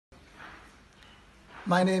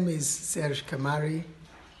My name is Serge Kamari.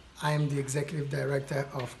 I am the Executive Director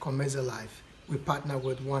of Comeza Life. We partner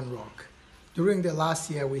with One Rock. During the last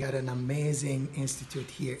year, we had an amazing institute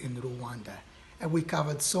here in Rwanda, and we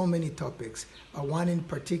covered so many topics, but one in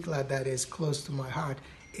particular that is close to my heart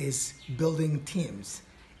is building teams.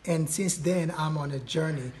 And since then, I'm on a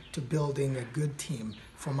journey to building a good team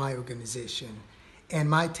for my organization. And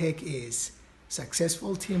my take is,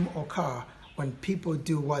 successful team occur when people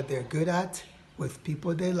do what they're good at, with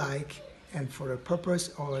people they like, and for a purpose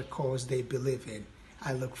or a cause they believe in.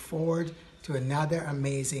 I look forward to another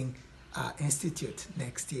amazing institute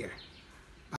next year.